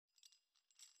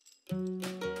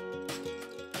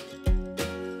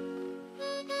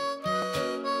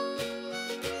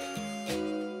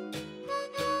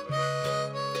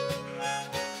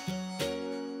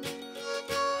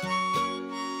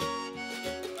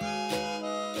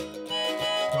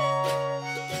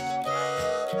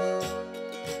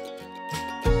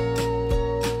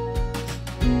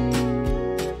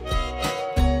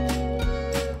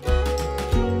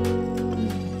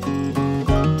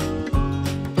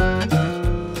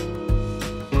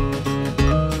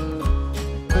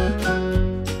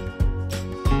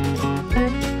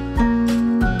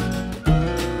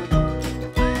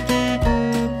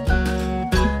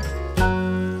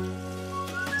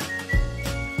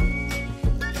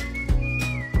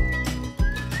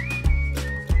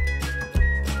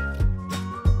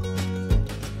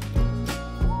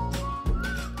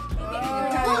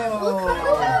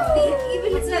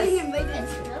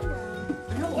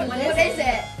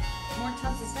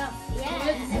tons of stuff.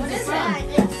 Yeah. What is that?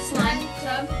 It's slime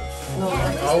tub.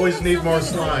 I always need more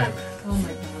slime. Oh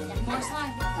my god. More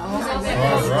slime. All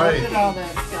right. Look at all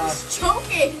that stuff.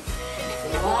 Choking.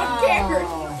 Wow.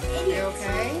 You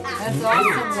okay? That's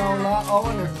awesome, Lola. Oh,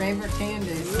 and her favorite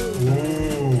candies.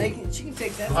 Ooh. She can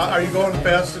take that. Are you going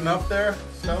fast enough there,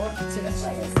 Stella?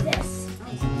 What is this?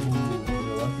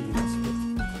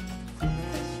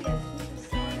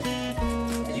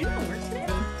 Did you not work today?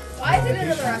 Why is it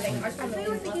another wrapping? I thought you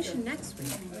were on vacation next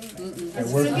week. I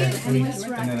work next week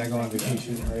and then I go on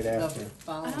vacation right after.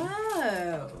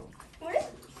 Oh.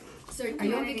 So are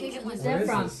you on vacation? When's Where that is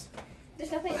from? this?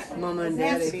 There's nothing. Mama and It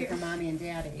has to Daddy. be for mommy and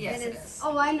daddy. Yes, it is.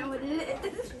 Oh, I know what it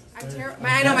is. I'm terrible.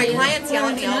 I know my clients yell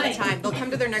at me all the time. They'll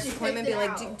come to their next appointment and be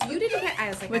like, do you didn't get? I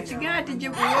was like, What you I know. got? Did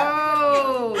you?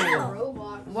 Whoa!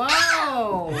 Robot.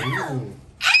 Whoa! Ooh.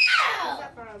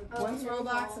 One's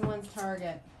Roblox and one's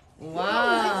Target.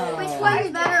 Wow! Which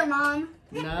one's better, Mom?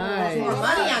 More Nice.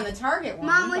 money on the Target one.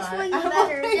 Mom, which but- one's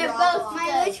better? They're both.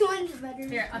 Mom, which one's better?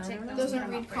 Here, I'll take those. Those are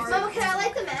read cards. Mama, can I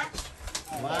like the match?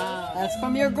 Wow. That's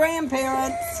from your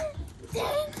grandparents.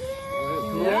 Thank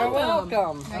you. You're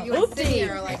welcome. Now you and Sydney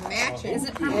are like matching. Is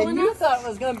it purple And you enough? thought it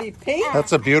was going to be pink?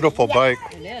 That's a beautiful bike.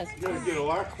 It is. Get a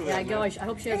lock for Yeah, I go. I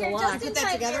hope she has a lock. Put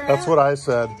that together. That's what I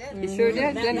said. You sure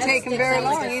did. Didn't take him very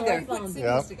long either.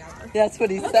 Yeah. That's what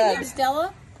he Here, said.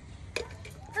 Stella.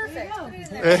 Perfect.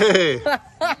 Hey. This,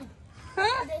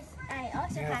 I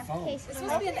also have a case. It's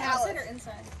supposed to be on the outside or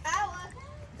inside?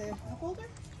 The cup holder?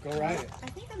 Go ride it. I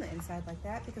think on the inside like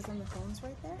that because then the phone's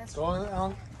right there. Go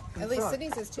on. At least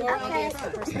Sydney's is too. Okay. Maybe it's the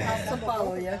person that I'll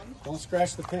follow you. Don't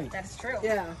scratch the paint. That's true.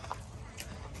 Yeah.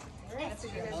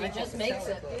 She just makes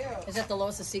it. Is that the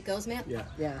lowest the seat goes, man? Yeah.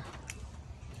 Yeah.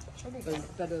 But it's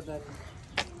better than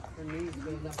her knees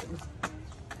being up in.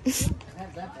 I've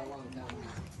had that for a long time.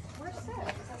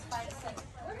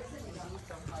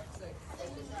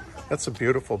 That's a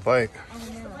beautiful bike.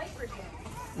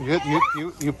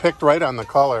 You picked right on the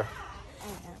color.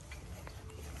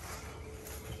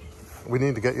 We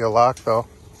need to get you a lock though.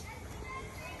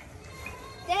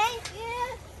 Thank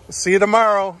you. See you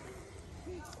tomorrow.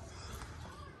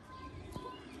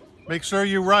 Make sure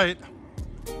you write.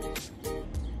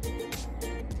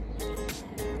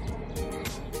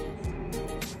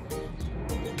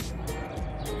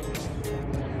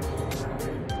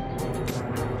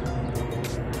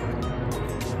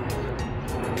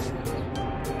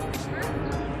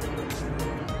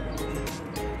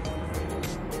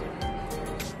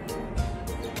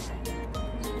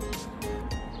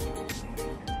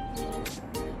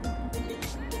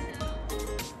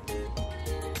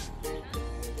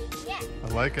 I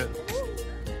like it.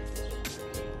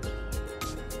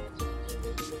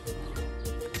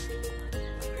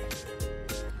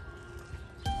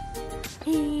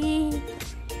 Yeah.